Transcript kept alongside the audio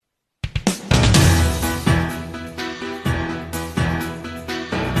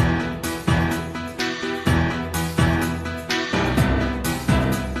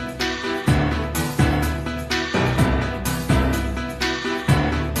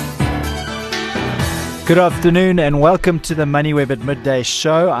Good afternoon and welcome to the MoneyWeb at Midday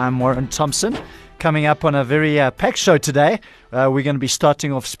show. I'm Warren Thompson. Coming up on a very packed show today, we're going to be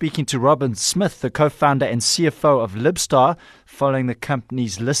starting off speaking to Robin Smith, the co-founder and CFO of Libstar, following the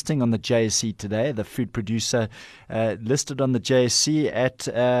company's listing on the JSE today. The food producer listed on the JSE at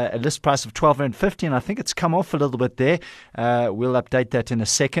a list price of R12.50, and I think it's come off a little bit there. We'll update that in a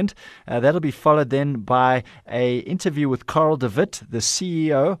second. That'll be followed then by a interview with Carl de Wit, the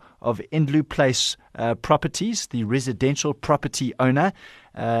CEO of Endloo Place Properties, the residential property owner,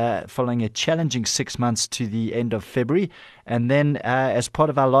 following a challenging 6 months to the end of February. And then as part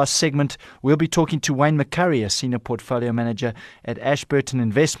of our last segment, we'll be talking to Wayne McCurry, a senior portfolio manager at Ashburton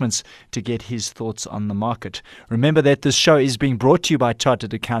Investments, to get his thoughts on the market. Remember that this show is being brought to you by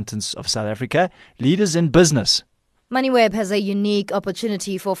Chartered Accountants of South Africa, leaders in business. MoneyWeb has a unique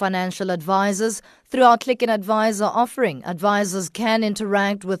opportunity for financial advisors. Through our Click and Advisor offering, advisors can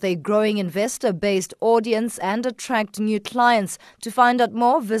interact with a growing investor-based audience and attract new clients. To find out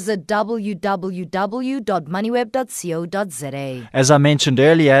more, visit www.moneyweb.co.za. As I mentioned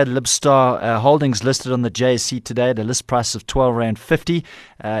earlier, Libstar Holdings listed on the JSE today at a list price of R12.50.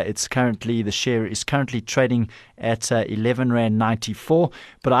 The share is currently trading at R11.94.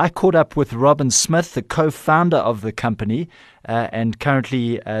 But I caught up with Robin Smith, the co-founder of the company, and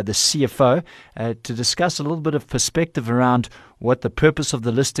currently the CFO, to discuss a little bit of perspective around what the purpose of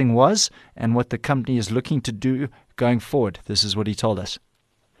the listing was and what the company is looking to do going forward. This is what he told us.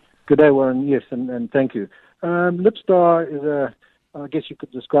 Good day, Warren. Yes, and thank you. Libstar is I guess you could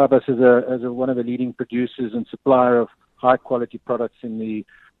describe us as one of the leading producers and supplier of high quality products in the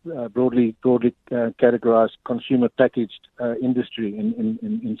broadly categorized consumer packaged industry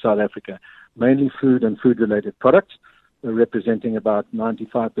in South Africa, mainly food and food related products, representing about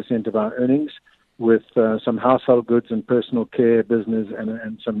 95% of our earnings, with some household goods and personal care business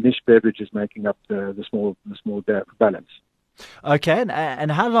and some niche beverages making up the small balance. Okay,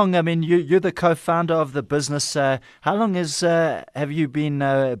 and how long? I mean, you're the co-founder of the business. How long have you been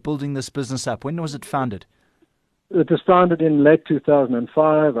building this business up? When was it founded? It was founded in late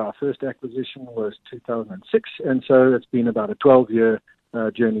 2005. Our first acquisition was 2006, and so it's been about a 12-year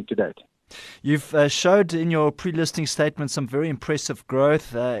journey to date. You've showed in your pre-listing statement some very impressive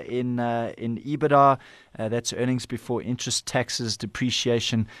growth in EBITDA. That's earnings before interest, taxes,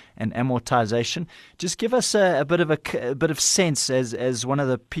 depreciation, and amortization. Just give us a bit of sense as one of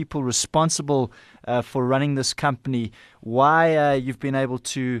the people responsible for running this company, why you've been able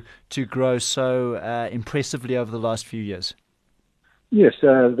to grow so impressively over the last few years. Yes,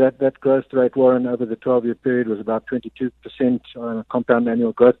 that growth rate, Warren, over the 12-year period was about 22% on a compound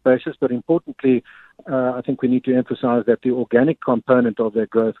annual growth basis. But importantly, I think we need to emphasize that the organic component of that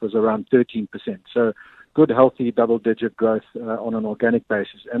growth was around 13%. So good, healthy, double-digit growth on an organic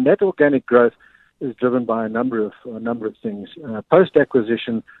basis. And that organic growth is driven by a number of things.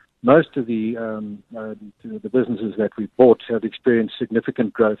 Post-acquisition, most of the businesses that we bought have experienced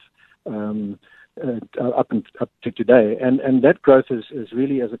significant growth up to today, and that growth is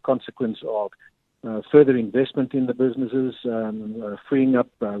really as a consequence of further investment in the businesses, freeing up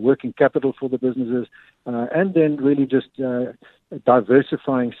working capital for the businesses, and then really just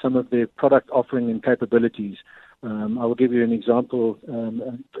diversifying some of their product offering and capabilities. I will give you an example.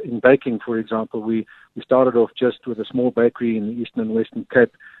 In baking, for example, we started off just with a small bakery in the Eastern and Western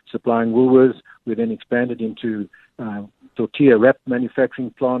Cape supplying Woolworths. We then expanded into tortilla wrap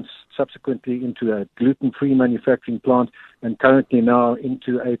manufacturing plants, subsequently into a gluten-free manufacturing plant, and currently now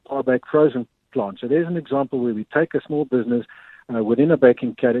into a par-baked frozen plant. So there's an example where we take a small business within a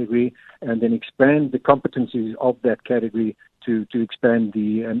baking category and then expand the competencies of that category to expand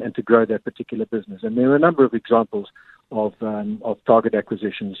and to grow that particular business. And there are a number of examples of target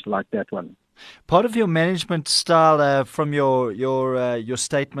acquisitions like that one. Part of your management style from your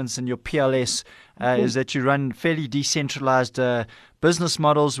statements and your PLS is that you run fairly decentralized business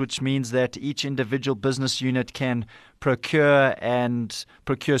models, which means that each individual business unit can procure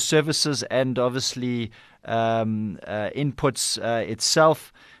services and obviously inputs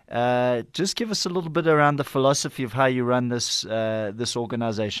itself. Just give us a little bit around the philosophy of how you run this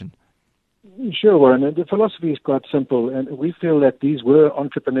organization. Sure, Warren. The philosophy is quite simple, and we feel that these were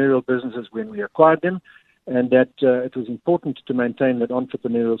entrepreneurial businesses when we acquired them, and that it was important to maintain that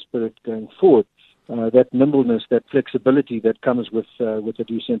entrepreneurial spirit going forward, that nimbleness, that flexibility that comes with a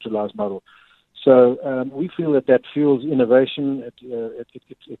decentralized model. So we feel that fuels innovation, it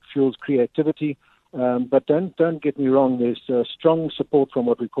fuels creativity, but don't get me wrong, there's strong support from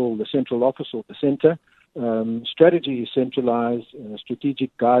what we call the central office or the center. Strategy is centralized,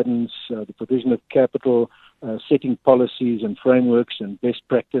 strategic guidance, the provision of capital, setting policies and frameworks and best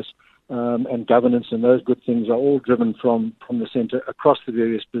practice and governance and those good things are all driven from the centre across the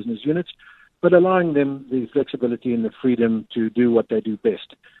various business units, but allowing them the flexibility and the freedom to do what they do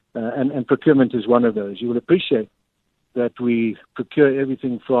best. And procurement is one of those. You will appreciate that we procure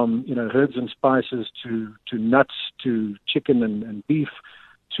everything from herbs and spices to nuts to chicken and beef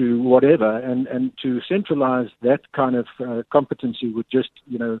to whatever, and to centralize that kind of competency would just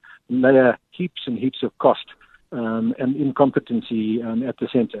layer heaps and heaps of cost and incompetency at the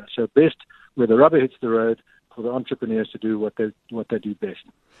centre. So best where the rubber hits the road for the entrepreneurs to do what they do best.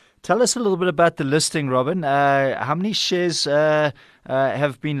 Tell us a little bit about the listing, Robin. How many shares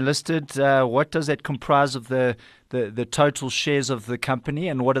have been listed? What does that comprise of the total shares of the company,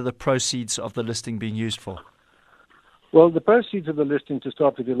 and what are the proceeds of the listing being used for? Well, the proceeds of the listing, to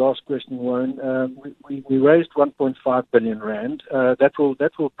start with your last question, Warren, we raised 1.5 billion rand. That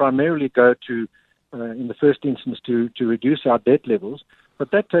will primarily go to, in the first instance, to reduce our debt levels.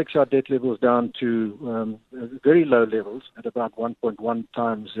 But that takes our debt levels down to very low levels at about 1.1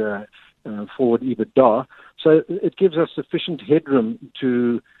 times forward EBITDA. So it gives us sufficient headroom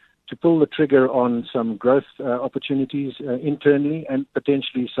to pull the trigger on some growth opportunities internally and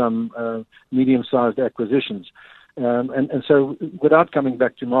potentially some medium-sized acquisitions. And so without coming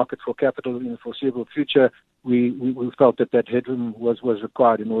back to market for capital in the foreseeable future, we felt that headroom was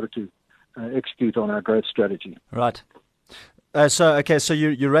required in order to execute on our growth strategy. Right. So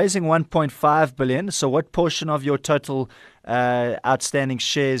you're raising 1.5 billion. So what portion of your total outstanding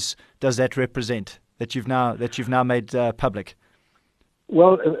shares does that represent that you've now made public?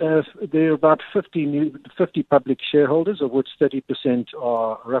 Well, there are about 50 public shareholders, of which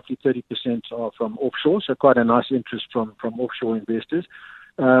roughly 30% are from offshore. So quite a nice interest from offshore investors.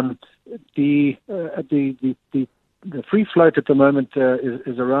 The free float at the moment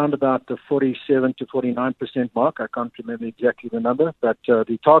is around about the 47 to 49% mark. I can't remember exactly the number, but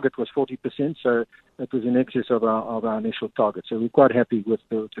the target was 40%, so it was in excess of our initial target. So we're quite happy with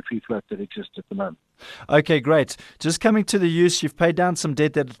the free float that exists at the moment. Okay, great. Just coming to the use, you've paid down some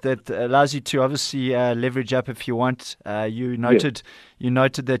debt that allows you to obviously leverage up if you want. You noted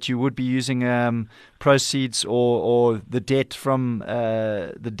that you would be using proceeds or the debt from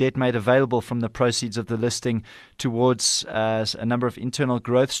the debt made available from the proceeds of the listing towards a number of internal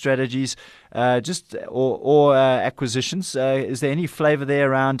growth strategies, or acquisitions. Is there any flavour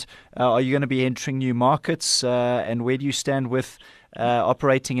there around? Are you going to be entering new markets? And where do you stand with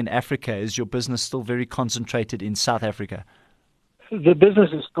operating in Africa? Is your business still very concentrated in South Africa? The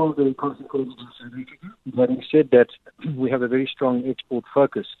business is still very concentrated in South Africa. Having said that, we have a very strong export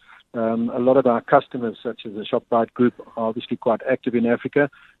focus. A lot of our customers, such as the ShopRite Group, are obviously quite active in Africa,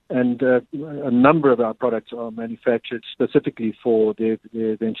 and a number of our products are manufactured specifically for their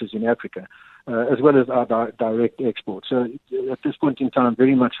ventures in Africa, as well as our direct export. So at this point in time,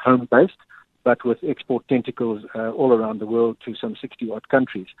 very much home-based, but with export tentacles all around the world to some 60-odd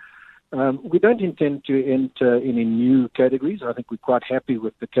countries. We don't intend to enter any new categories. I think we're quite happy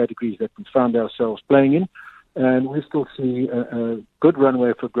with the categories that we found ourselves playing in. And we still see a good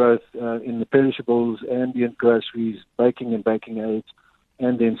runway for growth in the perishables, ambient groceries, baking and baking aids,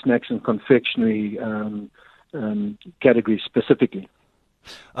 and then snacks and confectionery categories specifically.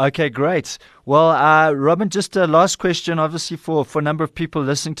 Okay, great. Well, Robin, just a last question, obviously, for a number of people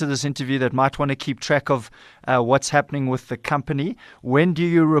listening to this interview that might want to keep track of what's happening with the company. When do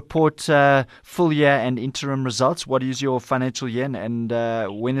you report full year and interim results? What is your financial year, and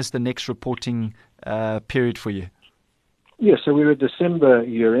when is the next reporting period for you? Yeah, so we're at December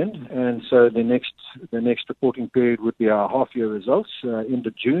year end, and so the next reporting period would be our half year results end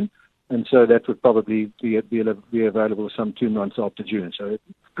of June. And so that would probably be available some 2 months after June. So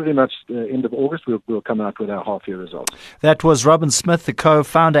pretty much end of August, we'll come out with our half-year results. That was Robin Smith, the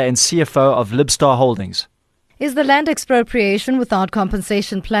co-founder and CFO of Libstar Holdings. Is the land expropriation without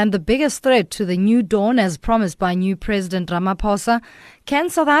compensation plan the biggest threat to the new dawn as promised by new President Ramaphosa?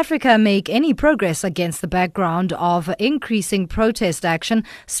 Can South Africa make any progress against the background of increasing protest action,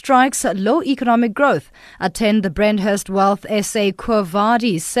 strikes, low economic growth? Attend the Brenthurst Wealth SA Quo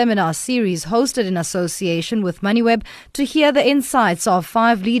Vadis seminar series hosted in association with MoneyWeb to hear the insights of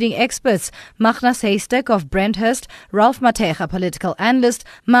 5 leading experts: Magnus Heystek of Brenthurst, Ralph Matega, political analyst,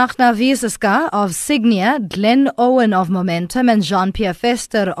 Magna Wieseska of Signia, Glenn Owen of Momentum, and Jean-Pierre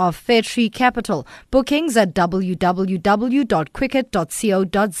Vester of Fairtree Capital. Bookings at www.quicket.co.za.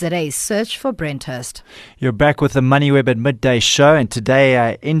 induplex.co.za. Search for Brenthurst. You're back with the MoneyWeb at Midday show, and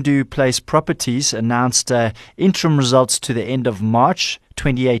today InduPlace Properties announced interim results to the end of March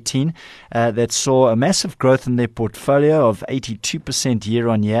 2018 that saw a massive growth in their portfolio of 82% year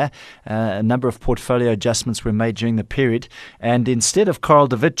on year. A number of portfolio adjustments were made during the period. And instead of Carl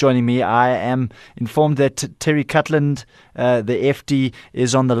de Wit joining me, I am informed that Terry Cutland, the FD,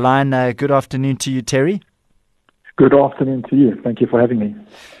 is on the line. Good afternoon to you, Terry. Good afternoon to you. Thank you for having me.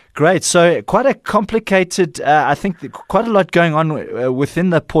 Great. So quite a complicated, I think quite a lot going on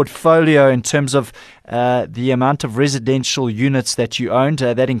within the portfolio in terms of the amount of residential units that you owned.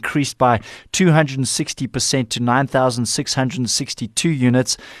 That increased by 260% to 9,662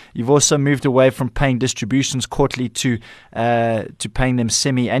 units. You've also moved away from paying distributions quarterly to paying them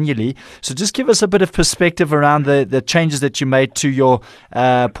semi-annually. So just give us a bit of perspective around the changes that you made to your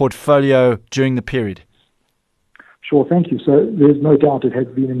portfolio during the period. Sure, thank you. So there's no doubt it has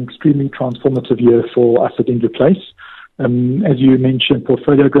been an extremely transformative year for us at InduPlace. As you mentioned,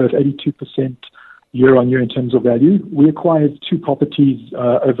 portfolio growth 82% year on year in terms of value. We acquired two portfolios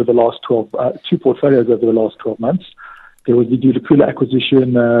over the last 12 months. There was the Dulapula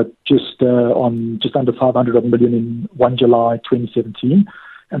acquisition just under 500 million in 1 July 2017,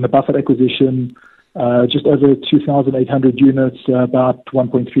 and the Buffett acquisition just over 2,800 units, about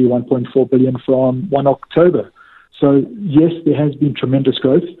 1.3, 1.4 billion from 1 October. So yes, there has been tremendous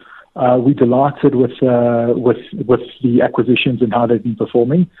growth. We're delighted with the acquisitions and how they've been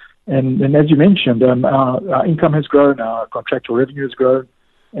performing. And as you mentioned, our income has grown, our contractual revenue has grown,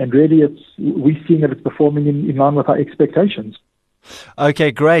 and really we're seeing that it's performing in line with our expectations.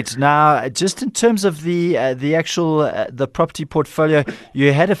 Okay, great. Now, just in terms of the actual the property portfolio,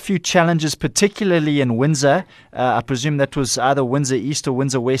 you had a few challenges, particularly in Windsor. I presume that was either Windsor East or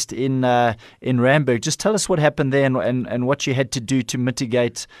Windsor West in Randburg. Just tell us what happened there and what you had to do to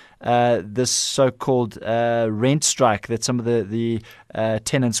mitigate this so-called rent strike that some of the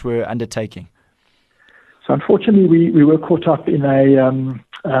tenants were undertaking. So unfortunately, we were caught up in a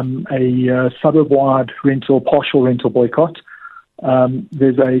suburb-wide partial rental boycott.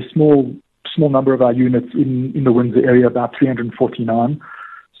 There's a small number of our units in the Windsor area, about 349.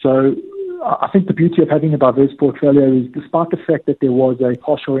 So I think the beauty of having a diverse portfolio is, despite the fact that there was a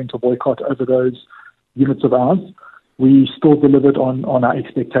partial rental boycott over those units of ours, we still delivered on our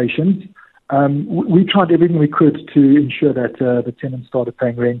expectations. We tried everything we could to ensure that the tenants started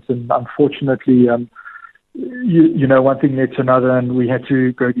paying rent, and unfortunately, one thing led to another, and we had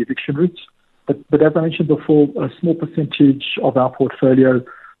to go the eviction route. But as I mentioned before, a small percentage of our portfolio,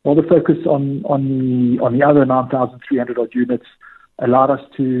 while the focus on the other 9,300 odd units, allowed us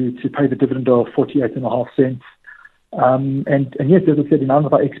to pay the dividend of 48.5 cents. And yes, as I said, in line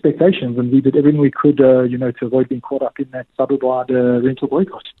with our expectations, and we did everything we could, to avoid being caught up in that suburb-wide rental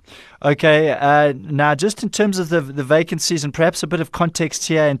boycott. Okay, now just in terms of the vacancies, and perhaps a bit of context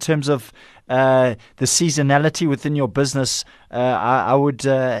here in terms of the seasonality within your business, I would,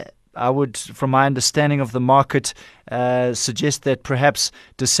 from my understanding of the market, suggest that perhaps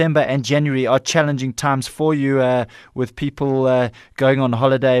December and January are challenging times for you, with people going on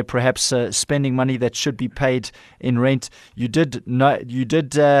holiday, perhaps spending money that should be paid in rent. You did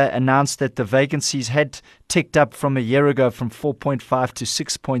announce that the vacancies had ticked up from a year ago from 4.5 to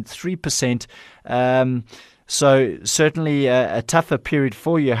 6.3%. So certainly a tougher period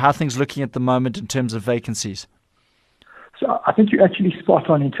for you. How are things looking at the moment in terms of vacancies? So I think you're actually spot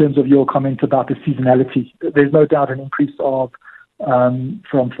on in terms of your comment about the seasonality. There's no doubt an increase of from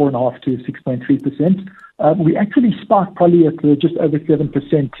 4.5% to 6.3%. We actually spiked probably at just over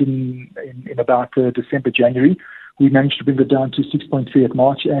 7% in about December, January. We managed to bring it down to 6.3% at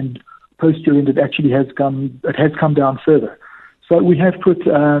March, and post-year end it actually has come down further. So we have put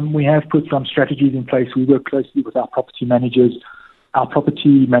some strategies in place. We work closely with our property managers. Our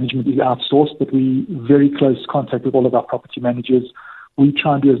property management is outsourced, but we very close contact with all of our property managers. We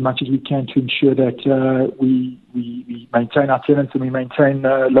try and do as much as we can to ensure that we maintain our tenants and we maintain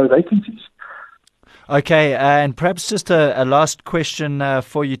low vacancies. Okay, and perhaps just a last question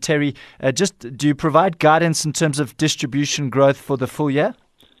for you, Terry. Do you provide guidance in terms of distribution growth for the full year?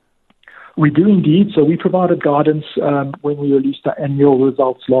 We do indeed. So we provided guidance when we released our annual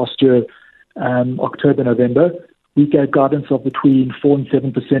results last year, October, November. We gave guidance of between 4%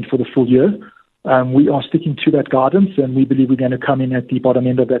 and 7% for the full year. We are sticking to that guidance, and we believe we're going to come in at the bottom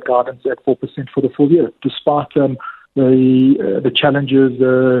end of that guidance at 4% for the full year, despite the challenges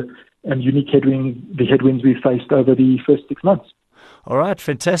and unique headwinds we faced over the first 6 months. All right,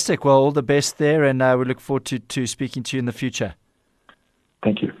 fantastic. Well, all the best there, and we look forward to speaking to you in the future.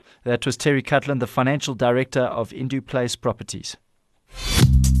 Thank you. That was Terry Cutland, the Financial Director of InduPlace Properties.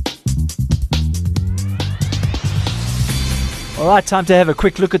 All right, time to have a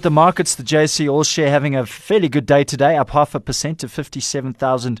quick look at the markets. The JSE All Share having a fairly good day today, up 0.5% to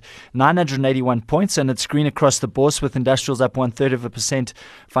 57,981 points, and it's green across the bourse with industrials up 0.33%,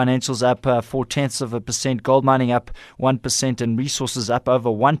 financials up 0.4%, gold mining up 1%, and resources up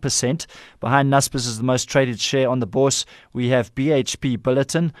over 1%. Behind Naspers is the most traded share on the bourse. We have BHP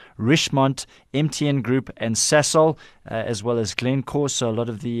Billiton, Richemont, MTN Group, and Sasol, as well as Glencore. So a lot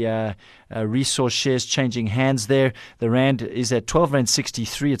of the resource shares changing hands there. The rand is at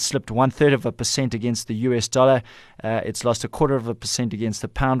 12.63. It slipped 0.33% against the US dollar. It's lost 0.25% against the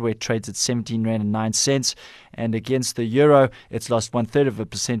pound, where it trades at 17.09 rand. And against the euro, it's lost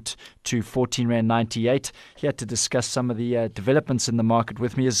 0.33% to 14.98 rand. Here to discuss some of the developments in the market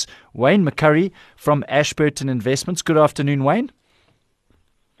with me is Wayne McCurry from Ashburton Investments. Good afternoon, Wayne.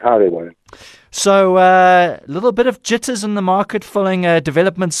 How are they, Wayne? So a little bit of jitters in the market following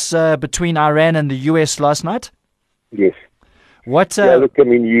developments between Iran and the US last night? Yes. What? Look, I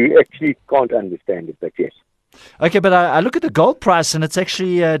mean, you actually can't understand it, but yes. Okay, but I look at the gold price and it's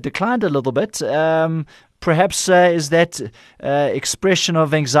actually declined a little bit. Perhaps is that expression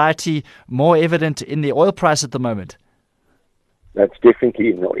of anxiety more evident in the oil price at the moment? That's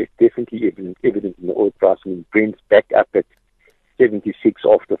definitely, it's definitely evident in the oil price. I mean, Brent's back up at 76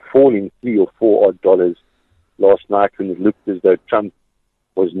 after falling $3 or $4 last night when it looked as though Trump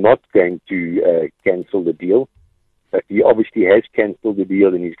was not going to cancel the deal. But he obviously has cancelled the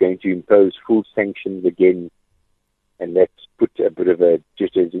deal and he's going to impose full sanctions again. And that's put a bit of a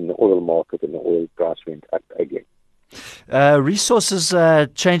jitters in the oil market, and the oil price went up again. Resources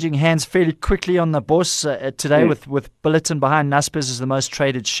changing hands fairly quickly on the bourse today, with Billiton behind Naspers is the most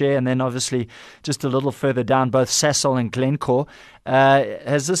traded share, and then obviously just a little further down both Sasol and Glencore.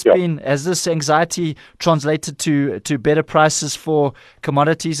 Has this anxiety translated to better prices for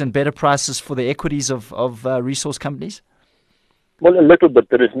commodities and better prices for the equities of resource companies? Well, a little bit,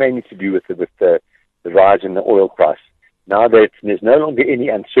 but it's mainly to do with the rise in the oil price. Now that there's no longer any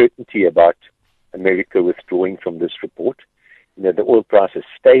uncertainty about America withdrawing from this report, the oil price has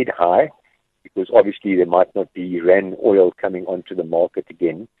stayed high because obviously there might not be Iran oil coming onto the market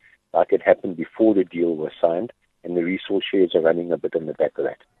again like it happened before the deal was signed, and the resource shares are running a bit on the back of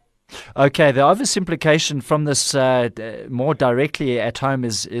that. Okay, the obvious implication from this more directly at home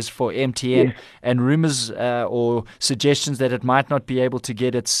is for MTN, yes, and rumors or suggestions that it might not be able to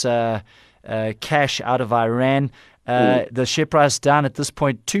get its cash out of Iran. The share price down at this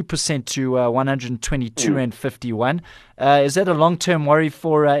point 2% to 122.51. Is that a long-term worry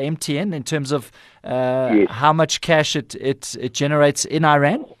for MTN in terms of yes, how much cash it generates in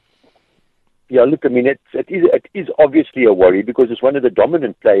Iran? Yeah, look, I mean, it is obviously a worry because it's one of the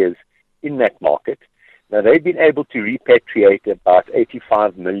dominant players in that market. Now, they've been able to repatriate about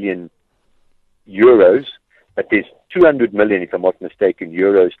 85 million euros, but there's 200 million, if I'm not mistaken,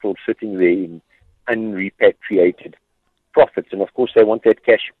 euros still sitting there in unrepatriated profits, and of course they want that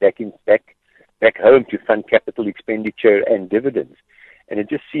cash back home to fund capital expenditure and dividends. And it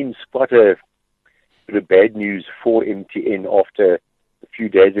just seems quite a bit of bad news for MTN after a few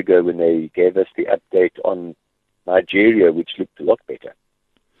days ago when they gave us the update on Nigeria, which looked a lot better.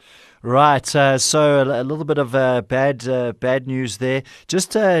 Right, so a little bit of bad news there.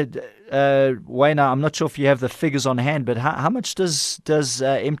 Just Wayne, I'm not sure if you have the figures on hand, but how much does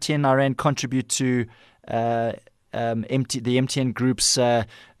MTN Iran contribute to the MTN Group's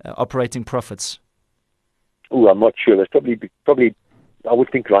operating profits? Oh, I'm not sure. That's probably I would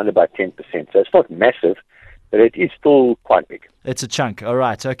think around about 10%. So it's not massive, but it is still quite big. It's a chunk. All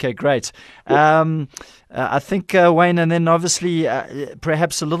right. Okay, great. Yes. I think, Wayne, and then obviously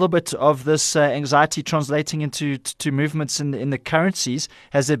perhaps a little bit of this anxiety translating into movements in the currencies.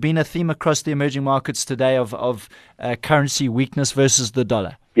 Has there been a theme across the emerging markets today of currency weakness versus the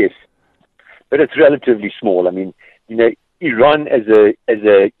dollar? Yes, but it's relatively small. I mean, Iran as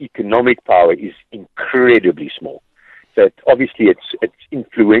a economic power is incredibly small. So obviously it's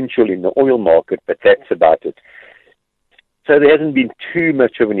influential in the oil market, but that's about it. So there hasn't been too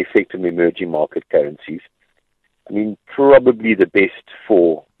much of an effect on emerging market currencies. I mean, probably the best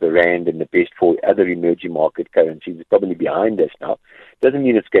for the rand and the best for other emerging market currencies is probably behind us now. Doesn't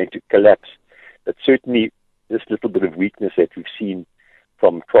mean it's going to collapse, but certainly this little bit of weakness that we've seen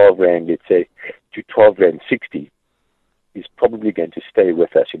from 12 rand, let's say, to 12 rand 60 is probably going to stay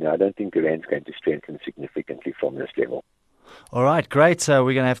with us. I don't think the rand's going to strengthen significantly from this level. All right, great. We're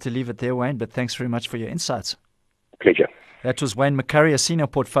going to have to leave it there, Wayne, but thanks very much for your insights. Pleasure. That was Wayne McCurry, a senior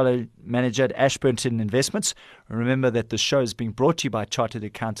portfolio manager at Ashburton Investments. Remember that the show is being brought to you by Chartered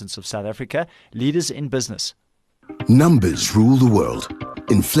Accountants of South Africa, leaders in business. Numbers rule the world.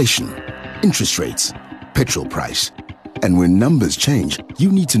 Inflation, interest rates, petrol price. And when numbers change,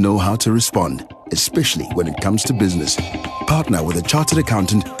 you need to know how to respond, especially when it comes to business. Partner with a chartered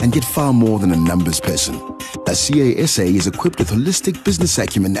accountant and get far more than a numbers person. A CASA is equipped with holistic business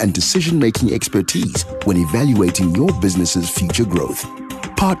acumen and decision-making expertise when evaluating your business's future growth.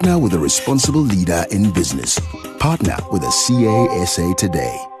 Partner with a responsible leader in business. Partner with a CASA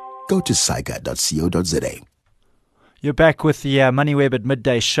today. Go to saica.co.za. You're back with the MoneyWeb at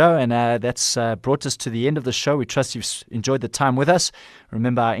Midday show, and that's brought us to the end of the show. We trust you've enjoyed the time with us.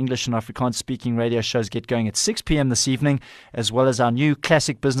 Remember, our English and Afrikaans speaking radio shows get going at 6 p.m. this evening, as well as our new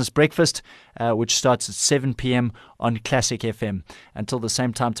Classic Business Breakfast, which starts at 7 p.m. on Classic FM. Until the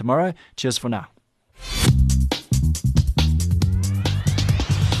same time tomorrow, cheers for now.